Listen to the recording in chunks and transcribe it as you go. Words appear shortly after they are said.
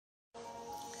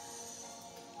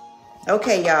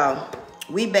Okay, y'all.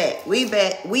 We back. We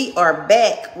back. We are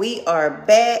back. We are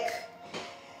back.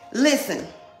 Listen.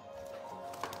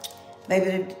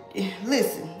 Baby,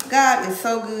 listen. God is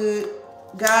so good.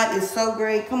 God is so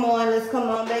great. Come on, let's come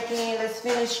on back in. Let's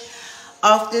finish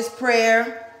off this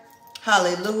prayer.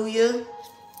 Hallelujah.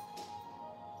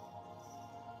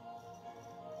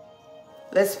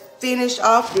 Let's finish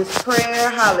off this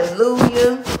prayer.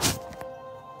 Hallelujah.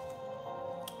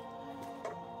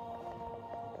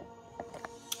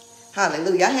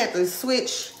 Hallelujah. I had to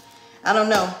switch. I don't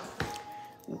know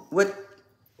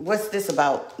what's this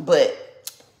about,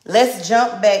 but let's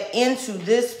jump back into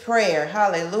this prayer.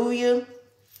 Hallelujah.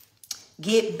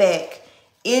 Get back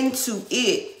into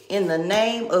it in the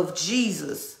name of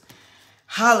Jesus.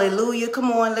 Hallelujah. Come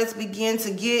on, let's begin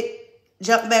to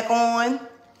jump back on.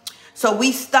 So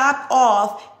we stopped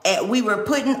off at, we were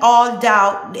putting all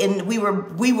doubt, and we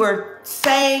were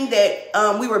saying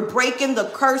that we were breaking the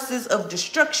curses of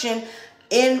destruction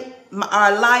in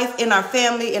our life, in our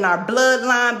family, in our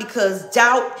bloodline, because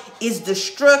doubt is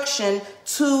destruction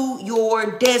to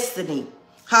your destiny.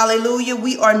 Hallelujah.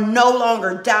 We are no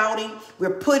longer doubting.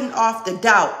 We're putting off the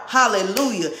doubt.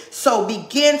 Hallelujah. So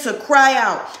begin to cry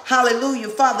out. Hallelujah.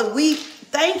 Father, we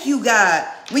thank you, God.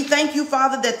 We thank you,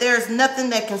 Father, that there's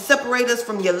nothing that can separate us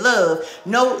from your love.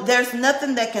 No, there's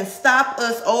nothing that can stop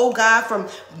us, oh God, from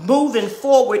moving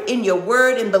forward in your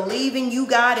word and believing you,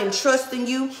 God, and trusting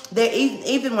you. That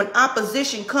even when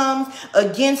opposition comes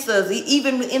against us,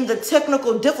 even in the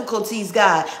technical difficulties,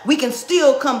 God, we can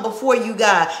still come before you,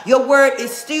 God. Your word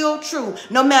is still true.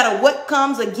 No matter what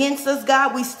comes against us,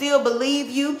 God, we still believe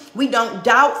you. We don't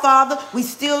doubt, Father. We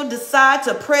still decide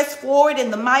to press forward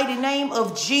in the mighty name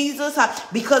of Jesus,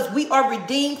 because we are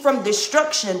redeemed from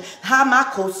destruction.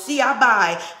 Hallelujah.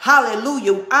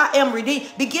 I am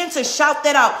redeemed. Begin to shout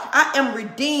that out. I am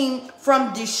redeemed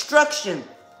from destruction.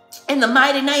 In the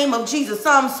mighty name of Jesus.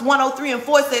 Psalms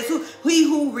 103:4 says, he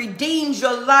who redeems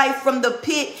your life from the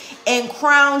pit and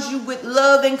crowns you with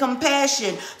love and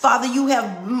compassion. Father, you have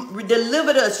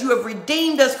delivered us. You have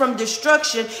redeemed us from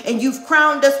destruction, and you've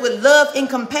crowned us with love and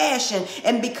compassion.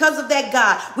 And because of that,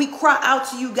 God, we cry out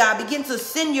to you, God. Begin to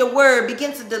send your word.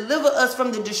 Begin to deliver us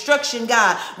from the destruction,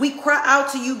 God. We cry out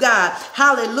to you, God.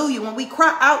 Hallelujah. When we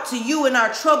cry out to you in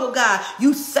our trouble, God,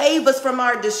 you save us from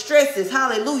our distresses.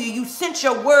 Hallelujah. You sent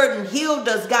your word and healed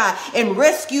us, God, and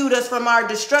rescued us from our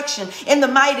destruction in the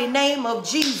mighty name of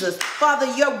Jesus. Father,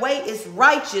 your way is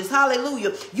righteous.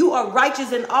 Hallelujah. You are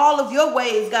righteous in all of your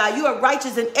ways, God. You are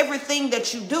righteous in everything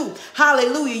that you do.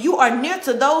 Hallelujah. You are near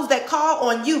to those that call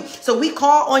on you. So we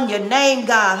call on your name,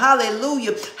 God.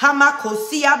 Hallelujah.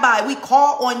 We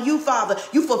call on you, Father.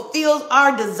 You fulfill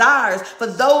our desires for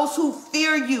those who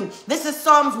fear you. This is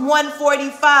Psalms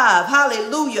 145.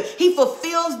 Hallelujah. He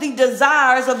fulfills the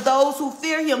desires of those who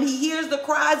fear him. He hears the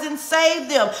cries and saves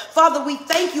them. Father, we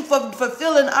thank you for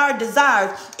fulfilling our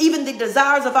desires, even the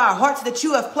desires of our hearts that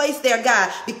you have placed there,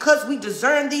 God, because we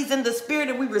discern these in the spirit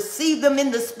and we receive them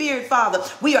in the spirit, Father.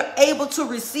 We are able to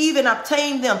receive and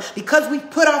obtain them because we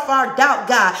put off our doubt,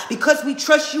 God, because we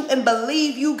trust you and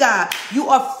believe you, God. You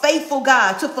are faithful,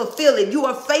 God, to fulfill it. You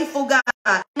are faithful, God.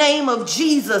 In the name of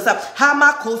Jesus, I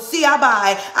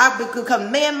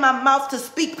command my mouth to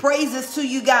speak praises to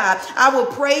you, God. I will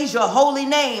praise your holy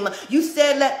name. You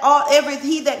said, let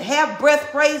he that have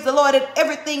breath praise the Lord, and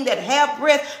everything that have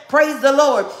breath praise the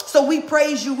Lord. So we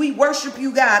praise you. We worship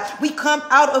you, God. We come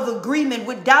out of agreement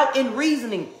with doubt and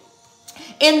reasoning.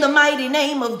 In the mighty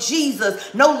name of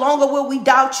Jesus, no longer will we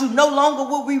doubt you. No longer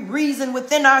will we reason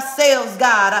within ourselves,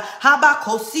 God.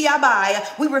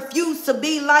 We refuse to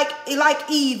be like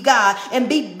Eve, God, and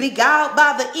be beguiled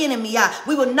by the enemy.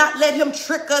 We will not let him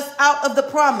trick us out of the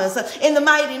promise. In the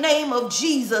mighty name of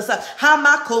Jesus,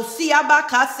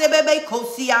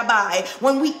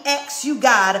 when we ask you,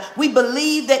 God, we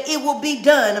believe that it will be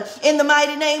done. In the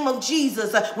mighty name of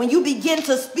Jesus, when you begin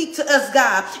to speak to us,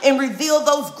 God, and reveal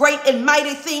those great and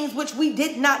mighty things which we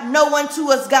did not know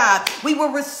unto us, God, we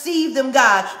will receive them,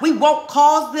 God. We won't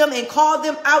cause them and call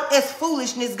them out as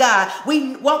foolishness, God.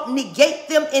 We won't negate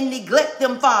them and neglect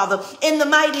them, Father. In the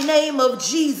mighty name of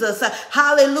Jesus,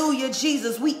 hallelujah,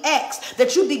 Jesus, we ask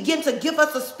that you begin to give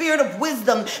us a spirit of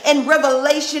wisdom and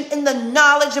revelation in the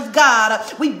knowledge of God.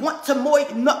 We want to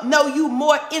know you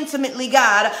more intimately,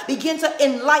 God. Begin to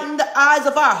enlighten the eyes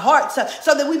of our hearts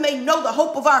so that we may know the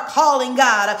hope of our calling,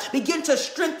 God. Begin to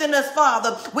strengthen us, Father,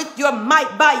 with your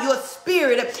might by your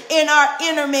spirit in our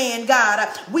inner man, God.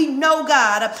 We know,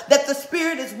 God, that the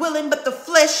spirit is willing, but the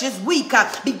flesh is weak.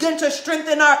 Begin to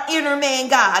strengthen our inner man,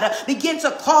 God. Begin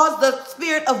to cause the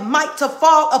spirit of might to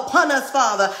fall upon us,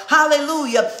 Father.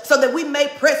 Hallelujah. So that we may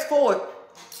press forward.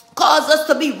 Cause us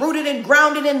to be rooted and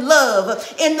grounded in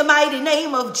love in the mighty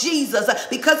name of Jesus.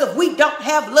 Because if we don't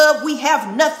have love, we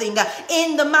have nothing.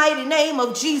 In the mighty name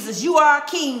of Jesus, you are our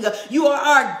King. You are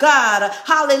our God.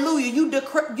 Hallelujah. You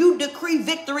decree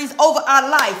victories over our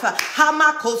life.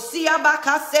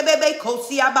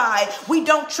 We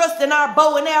don't trust in our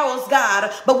bow and arrows,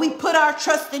 God, but we put our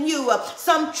trust in you.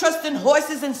 Some trust in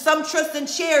horses and some trust in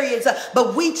chariots,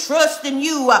 but we trust in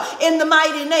you in the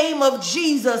mighty name of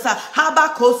Jesus.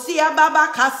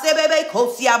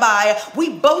 We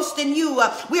boast in you.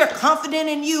 We are confident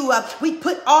in you. We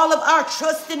put all of our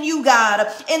trust in you, God,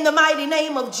 in the mighty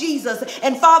name of Jesus.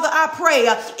 And Father, I pray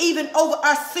even over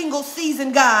our single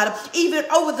season, God, even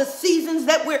over the seasons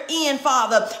that we're in,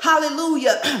 Father.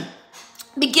 Hallelujah.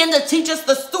 Begin to teach us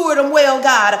to steward them well,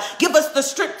 God. Give us the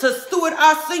strength to steward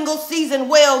our single season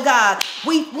well, God.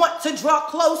 We want to draw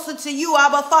closer to you,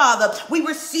 Abba Father. We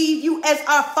receive you as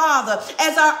our Father,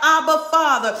 as our Abba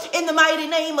Father, in the mighty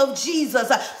name of Jesus.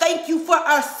 Thank you for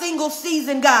our single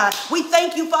season, God. We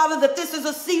thank you, Father, that this is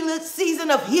a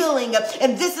season of healing,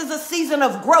 and this is a season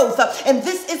of growth, and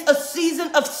this is a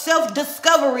season of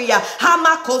self-discovery. This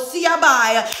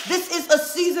is a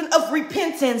season of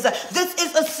repentance. This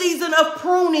is a season of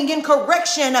pruning and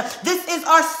correction. This is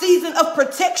our season of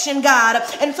protection, God.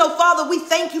 And so, Father, we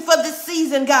thank you for this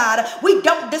season, God. We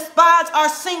don't despise our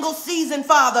single season,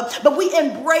 Father, but we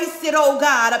embrace it, oh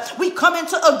God. We come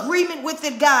into agreement with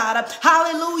it, God.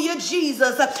 Hallelujah,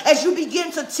 Jesus. As you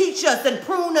begin to teach us and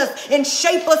prune us and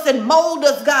shape us and mold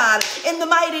us, God, in the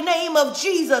mighty name of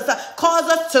Jesus, cause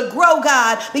us to grow,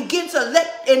 God. Begin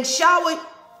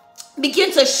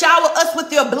to shower us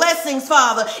with your blessings,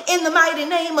 Father, in the mighty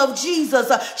name of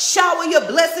Jesus. Shower your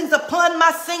blessings upon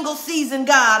my single season,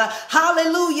 God.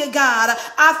 Hallelujah, God.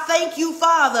 I thank you,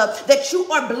 Father, that you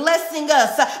are blessing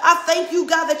us. I thank you,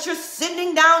 God, that you're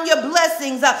sending down your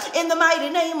blessings in the mighty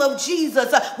name of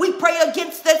Jesus. We pray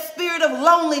against that spirit of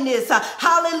loneliness.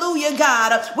 Hallelujah,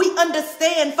 God. We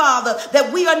understand, Father,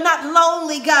 that we are not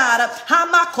lonely, God.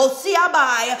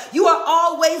 You are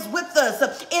always with us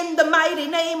in the mighty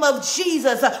name of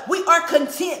Jesus. We are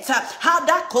content.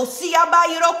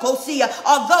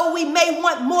 Although we may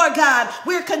want more, God,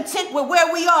 we're content with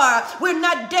where we are. We're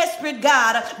not desperate,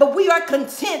 God, but we are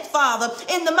content, Father,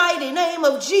 in the mighty name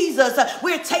of Jesus.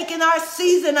 We're taking our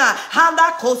season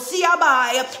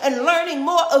and learning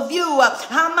more of you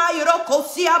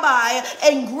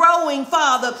and growing,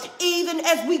 Father, even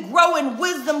as we grow in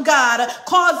wisdom, God.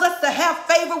 Cause us to have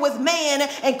favor with man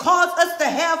and cause us to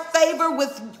have favor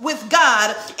with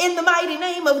God in the mighty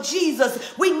name of Jesus.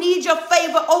 We need your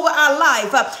favor over our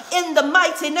life in the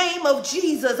mighty name of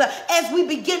Jesus. As we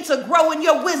begin to grow in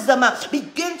your wisdom,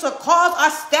 begin to cause our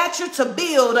stature to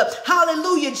build.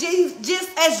 Hallelujah. Just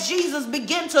as Jesus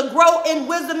began to grow in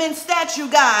wisdom and stature,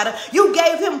 God, you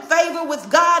gave him favor with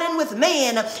God and with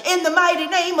man. In the mighty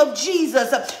name of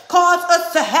Jesus, cause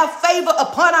us to have favor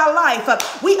upon our life.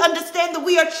 We understand that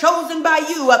we are chosen by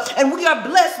you and we are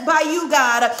blessed by you,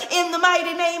 God. In the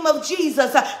mighty name of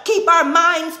Jesus, keep our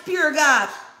minds pure, God.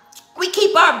 We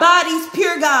keep our bodies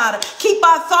pure, God. Keep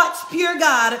our thoughts pure,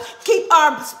 God. Keep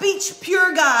our speech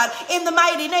pure, God. In the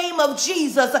mighty name of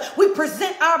Jesus, we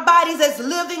present our bodies as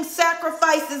living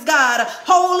sacrifices, God,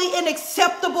 holy and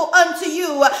acceptable unto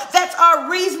you. That's our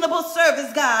reasonable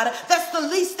service, God. That's the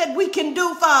least that we can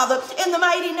do, Father, in the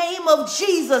mighty name of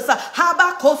Jesus.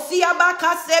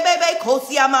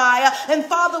 And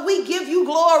Father, we give you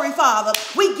glory, Father.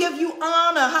 We give you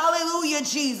honor. Hallelujah,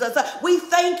 Jesus. We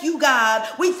thank you, God.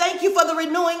 We thank you for the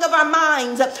renewing of our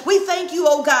minds. We thank you,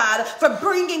 oh God, for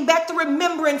bringing back the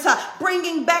remembrance,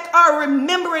 bringing back our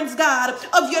remembrance, God,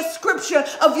 of your scripture,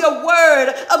 of your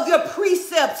word, of your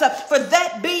precepts. For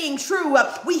that being true,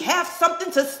 we have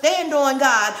something to stand on,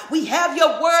 God. We have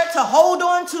your word to hold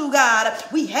on to, God.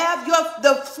 We have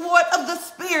the sword of the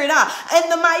Spirit. In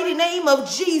the mighty name of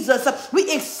Jesus,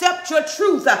 we accept your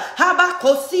truth.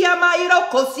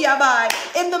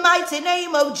 In the mighty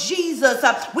name of Jesus,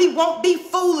 we won't be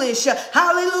foolish.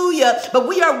 Hallelujah. But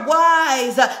we are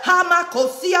wise. We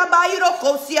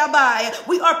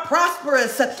are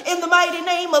prosperous in the mighty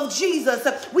name of Jesus.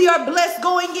 We are blessed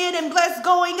going in and blessed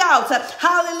going out.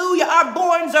 Hallelujah. Our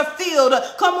barns are filled.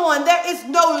 Come on. There is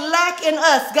no lack in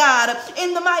us, God.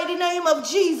 In the mighty name of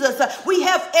Jesus, we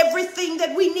have everything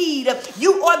that we need.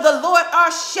 You are the Lord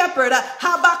our shepherd.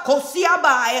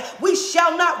 We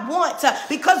shall not want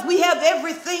because we have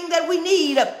everything that we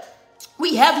need.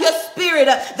 We have your spirit Spirit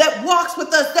that walks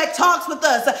with us, that talks with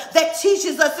us, that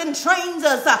teaches us and trains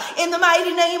us in the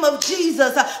mighty name of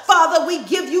Jesus. Father, we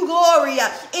give you glory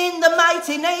in the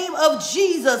mighty name of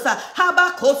Jesus.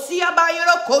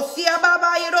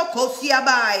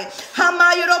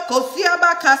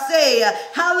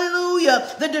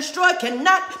 Hallelujah. The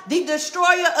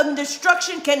destroyer of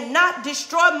destruction cannot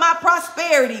destroy my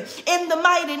prosperity in the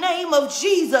mighty name of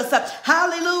Jesus.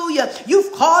 Hallelujah.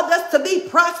 You've called us to be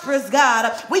prosperous,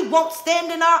 God. We won't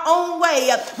stand in our own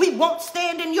way. We won't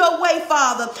stand in your way,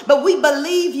 Father, but we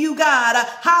believe you, God.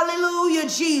 Hallelujah,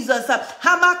 Jesus.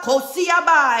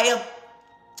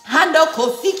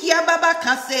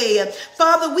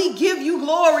 Father, we give you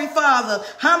glory, Father.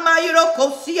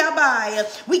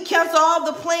 We cancel all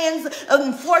the plans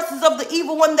and forces of the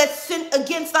evil one that's sent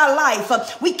against our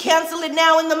life. We cancel it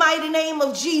now in the mighty name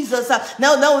of Jesus.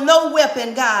 No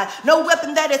weapon, God. No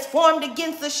weapon that is formed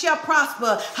against us shall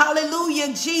prosper.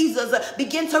 Hallelujah, Jesus.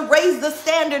 Begin to raise the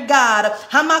standard, God.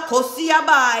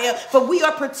 For we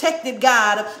are protected,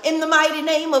 God, in the mighty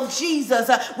name of Jesus.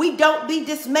 We don't be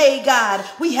dismayed, God.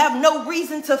 We have no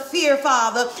reason to fear,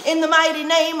 Father, in the mighty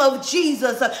name of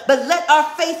Jesus. But let our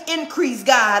faith increase,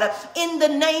 God, in the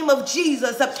name of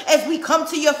Jesus. As we come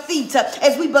to your feet,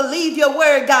 as we believe your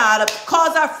word, God,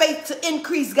 cause our faith to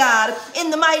increase, God, in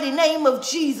the mighty name of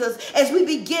Jesus. As we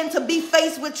begin to be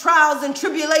faced with trials and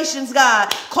tribulations, God,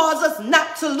 cause us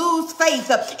not to lose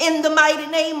faith in the mighty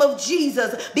name of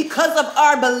Jesus because of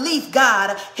our belief,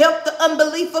 God. Help the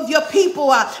unbelief of your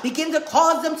people. Begin to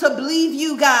cause them to believe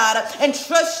you, God, and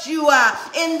trust you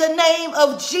in the name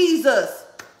of Jesus.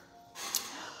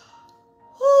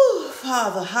 Whew,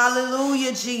 Father,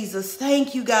 hallelujah, Jesus.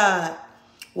 Thank you, God.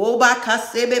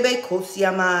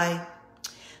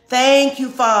 Thank you,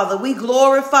 Father. We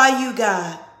glorify you,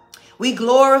 God. We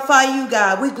glorify you,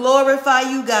 God. We glorify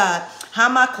you, God.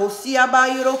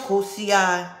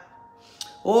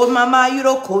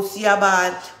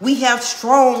 We have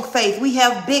strong faith. We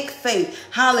have big faith.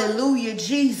 Hallelujah,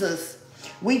 Jesus.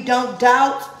 We don't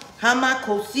doubt. We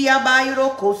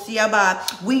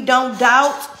don't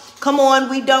doubt. Come on,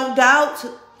 we don't doubt.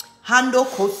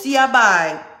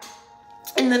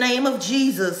 In the name of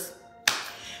Jesus.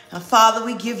 And Father,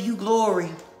 we give you glory.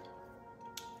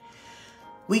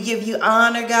 We give you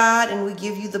honor, God, and we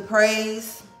give you the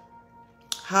praise.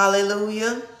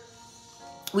 Hallelujah.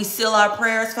 We seal our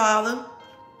prayers, Father,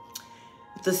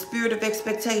 with the spirit of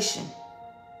expectation.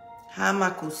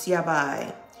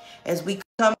 As we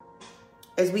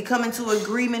come into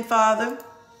agreement, Father,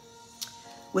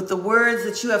 with the words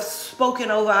that you have spoken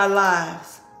over our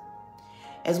lives.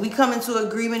 As we come into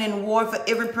agreement in war for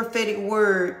every prophetic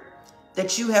word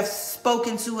that you have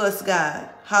spoken to us, God.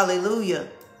 Hallelujah.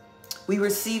 We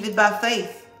receive it by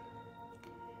faith.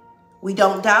 We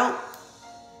don't doubt.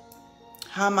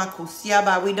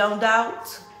 We don't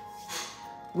doubt.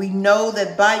 We know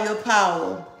that by your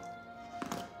power,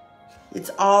 it's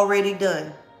already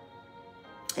done.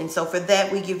 And so for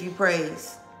that, we give you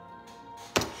praise.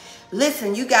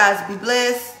 Listen, you guys, be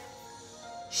blessed.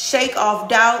 Shake off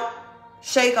doubt.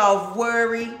 Shake off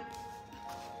worry.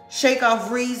 Shake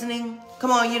off reasoning.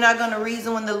 Come on, you're not going to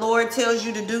reason when the Lord tells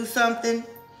you to do something.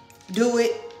 Do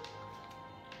it.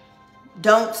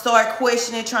 Don't start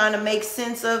questioning, trying to make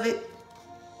sense of it.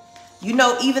 You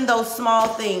know, even those small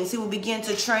things, he will begin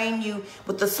to train you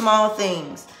with the small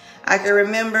things. I can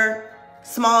remember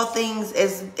small things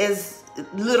as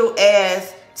little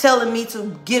as telling me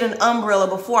to get an umbrella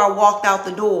before I walked out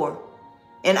the door.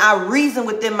 And I reason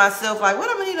within myself, like, what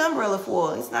am I need an umbrella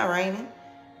for? It's not raining.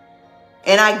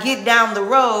 And I get down the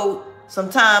road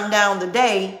sometime down the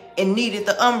day and needed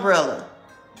the umbrella.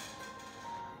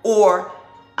 Or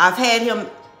I've had him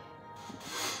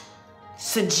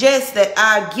suggest that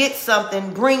I get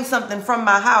something, bring something from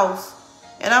my house.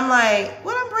 And I'm like,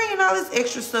 what I'm bringing all this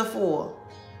extra stuff for?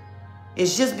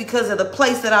 It's just because of the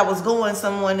place that I was going,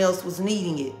 someone else was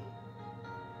needing it.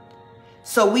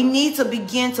 So we need to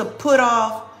begin to put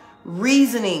off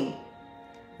reasoning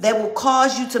that will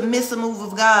cause you to miss a move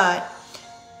of God,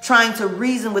 trying to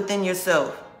reason within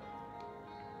yourself.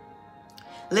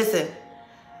 Listen,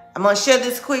 I'm going to share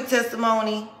this quick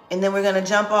testimony and then we're going to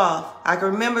jump off. I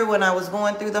can remember when I was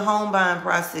going through the home buying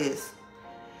process.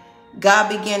 God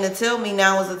began to tell me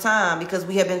now is the time because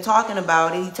we have been talking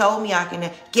about it. He told me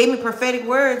gave me prophetic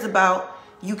words about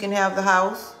you can have the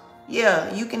house.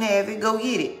 Yeah, you can have it. Go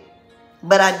get it.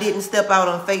 But I didn't step out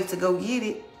on faith to go get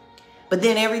it. But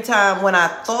then every time when I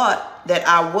thought that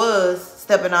I was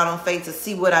stepping out on faith to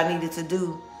see what I needed to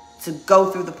do to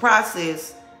go through the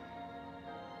process,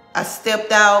 I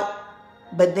stepped out,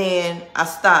 but then I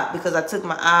stopped because I took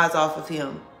my eyes off of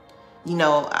him. You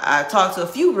know, I talked to a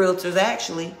few realtors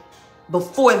actually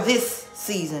before this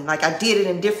season. Like I did it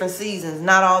in different seasons,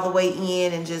 not all the way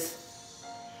in and just,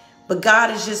 but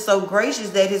God is just so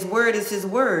gracious that his word is his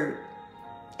word.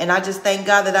 And I just thank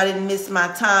God that I didn't miss my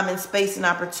time and space and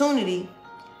opportunity.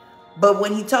 But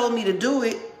when he told me to do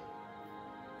it,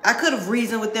 I could have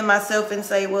reasoned within myself and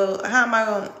say, well, how am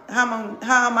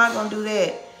I going to do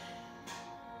that?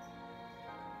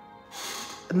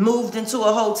 Moved into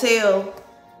a hotel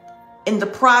in the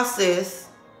process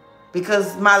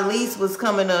because my lease was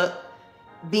coming up,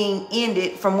 being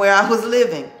ended from where I was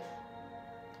living.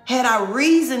 Had I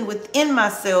reasoned within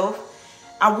myself,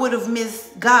 I would have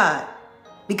missed God.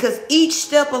 Because each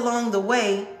step along the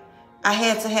way, I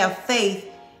had to have faith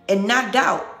and not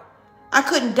doubt. I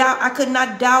could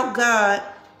not doubt God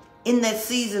in that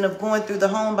season of going through the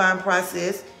home buying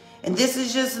process. And this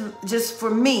is just for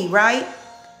me, right?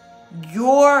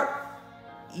 Your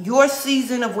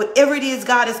season of whatever it is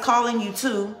God is calling you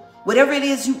to, whatever it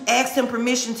is you asked him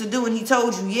permission to do and he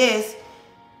told you yes,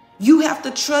 you have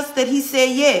to trust that he said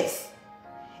yes.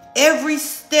 Every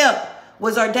step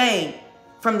was ordained.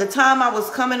 From the time I was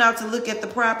coming out to look at the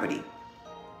property,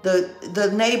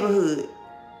 the neighborhood.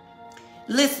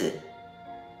 Listen,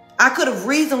 I could have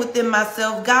reasoned within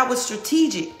myself. God was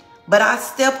strategic, but I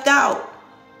stepped out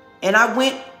and I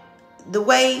went the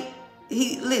way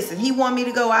he wanted me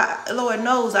to go. Lord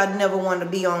knows I never wanted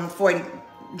to be on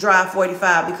drive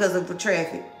 45 because of the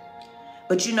traffic.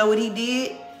 But you know what he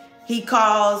did? He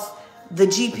caused the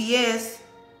GPS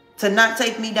to not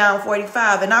take me down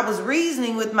 45. And I was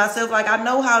reasoning with myself like, I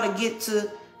know how to get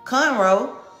to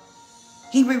Conroe.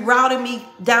 He rerouted me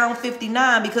down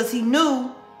 59 because he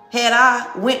knew had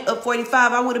I went up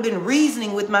 45, I would have been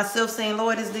reasoning with myself saying,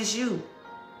 Lord, is this you?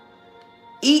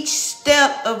 Each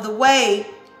step of the way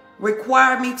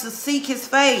required me to seek his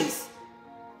face.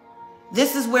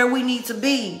 This is where we need to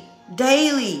be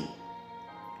daily,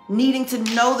 needing to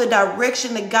know the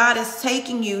direction that God is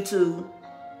taking you to,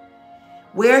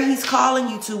 where he's calling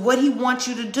you to, what he wants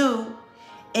you to do,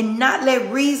 and not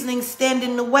let reasoning stand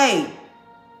in the way.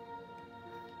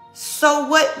 So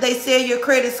what? They say your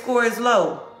credit score is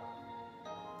low.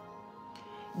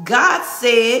 God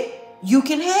said you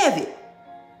can have it.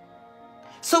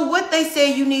 So what? They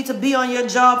say you need to be on your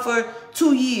job for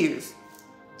 2 years,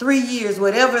 3 years,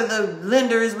 whatever the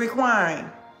lender is requiring.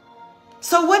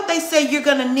 So what? They say you're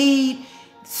going to need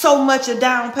so much a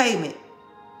down payment.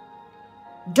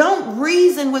 Don't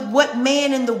reason with what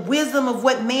man and the wisdom of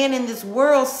what man in this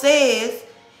world says,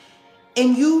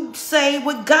 and you say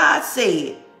what God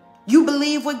said. You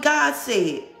believe what God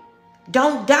said.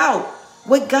 Don't doubt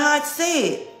what God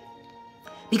said,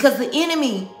 because the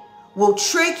enemy will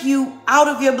trick you out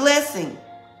of your blessing.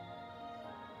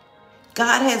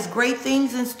 God has great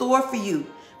things in store for you,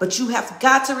 but you have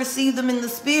got to receive them in the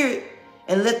spirit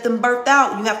and let them birth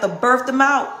out. You have to birth them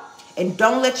out, and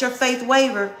don't let your faith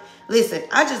waver. Listen,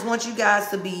 I just want you guys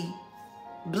to be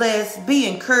blessed, be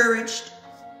encouraged.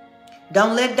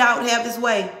 Don't let doubt have his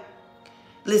way.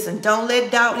 Listen, don't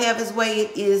let doubt have his way.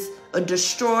 It is a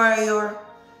destroyer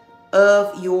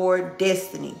of your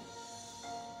destiny.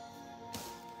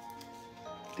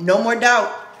 No more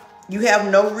doubt. You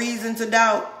have no reason to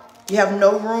doubt. You have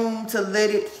no room to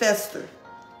let it fester.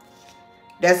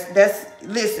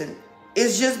 Listen,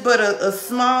 it's just but a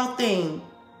small thing.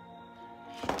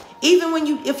 Even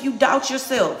if you doubt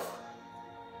yourself,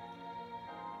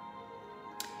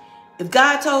 if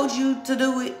God told you to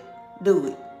do it, do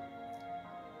it.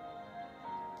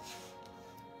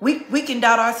 We can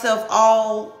doubt ourselves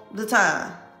all the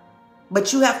time,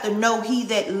 but you have to know he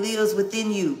that lives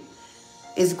within you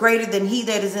is greater than he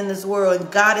that is in this world,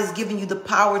 and God has given you the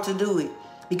power to do it.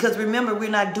 Because remember, we're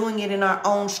not doing it in our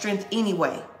own strength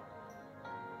anyway.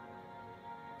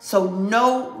 So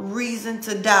no reason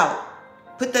to doubt.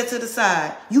 Put that to the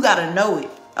side. You got to know it.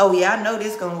 Oh, yeah, I know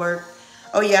this going to work.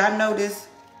 Oh, yeah, I know this.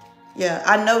 Yeah,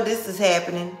 I know this is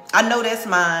happening. I know that's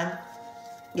mine.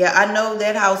 Yeah, I know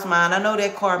that house mine. I know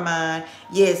that car mine.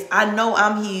 Yes, I know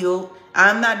I'm healed.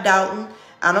 I'm not doubting.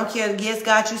 I don't care. Yes,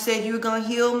 God, you said you were going to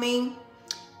heal me.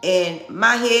 And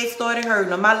my head started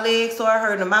hurting, or my legs started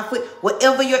hurting, or my foot.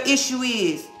 Whatever your issue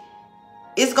is,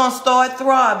 it's going to start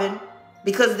throbbing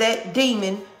because that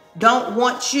demon don't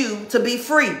want you to be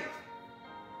free.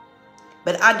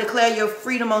 But I declare your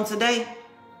freedom on today.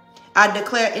 I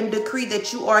declare and decree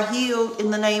that you are healed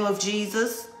in the name of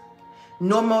Jesus.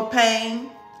 No more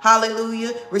pain.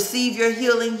 Hallelujah. Receive your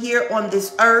healing here on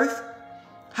this earth.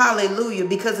 Hallelujah.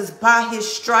 Because it's by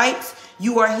his stripes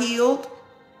you are healed.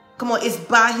 Come on. It's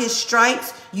by his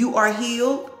stripes you are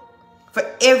healed. For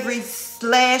every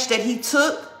slash that he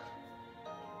took,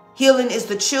 Healing is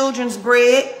the children's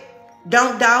bread.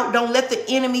 Don't doubt. Don't let the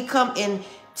enemy come and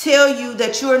tell you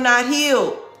that you're not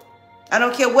healed. I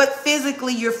don't care what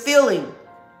physically you're feeling.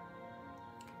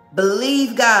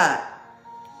 Believe God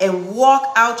and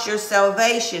walk out your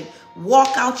salvation.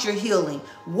 Walk out your healing.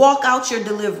 Walk out your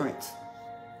deliverance.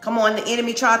 Come on, the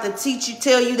enemy tried to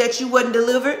tell you that you wasn't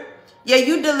delivered. Yeah,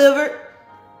 you delivered.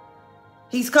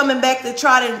 He's coming back to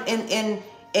try to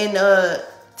and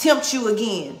tempt you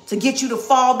again, to get you to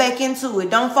fall back into it.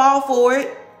 Don't fall for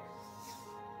it.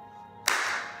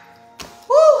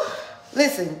 Woo!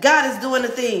 Listen, God is doing a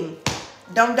thing.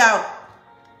 Don't doubt.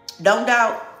 Don't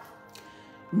doubt.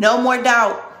 No more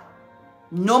doubt.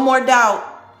 No more doubt.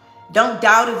 Don't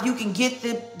doubt if you can get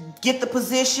the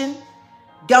position.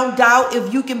 Don't doubt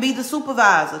if you can be the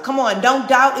supervisor. Come on, don't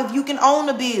doubt if you can own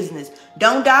a business.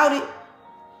 Don't doubt it.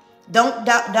 Don't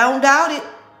doubt it.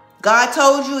 God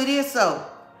told you it is so.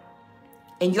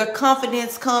 And your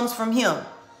confidence comes from him.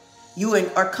 You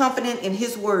are confident in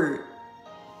his word.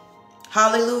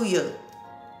 Hallelujah.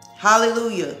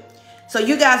 Hallelujah. So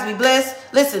you guys be blessed.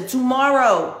 Listen,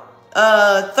 tomorrow,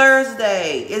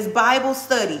 Thursday, is Bible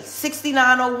study,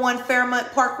 6901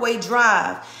 Fairmont Parkway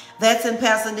Drive. That's in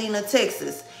Pasadena,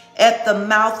 Texas, at the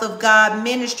Mouth of God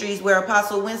Ministries, where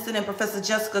Apostle Winston and Professor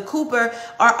Jessica Cooper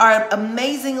are our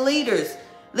amazing leaders.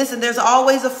 Listen, there's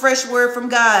always a fresh word from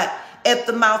God at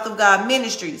the Mouth of God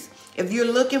Ministries. If you're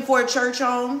looking for a church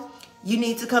home, you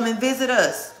need to come and visit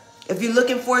us. If you're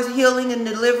looking for healing and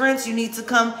deliverance, you need to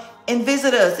come and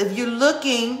visit us. If you're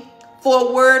looking for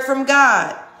a word from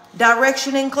God,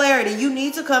 direction and clarity, you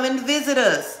need to come and visit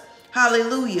us.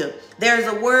 Hallelujah. There's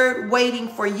a word waiting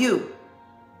for you.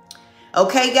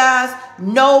 Okay, guys,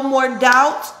 no more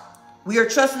doubt. We are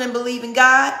trusting and believing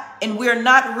God, and we're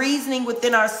not reasoning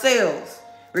within ourselves.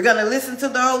 We're going to listen to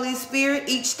the Holy Spirit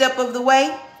each step of the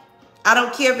way. I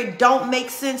don't care if it don't make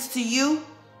sense to you.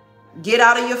 Get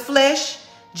out of your flesh,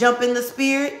 jump in the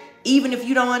spirit. Even if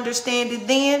you don't understand it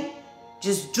then,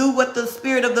 just do what the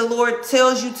Spirit of the Lord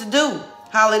tells you to do.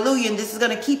 Hallelujah. And this is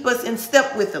going to keep us in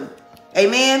step with him.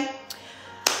 Amen.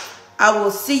 I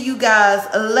will see you guys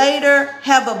later.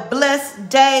 Have a blessed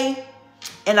day.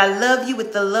 And I love you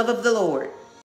with the love of the Lord.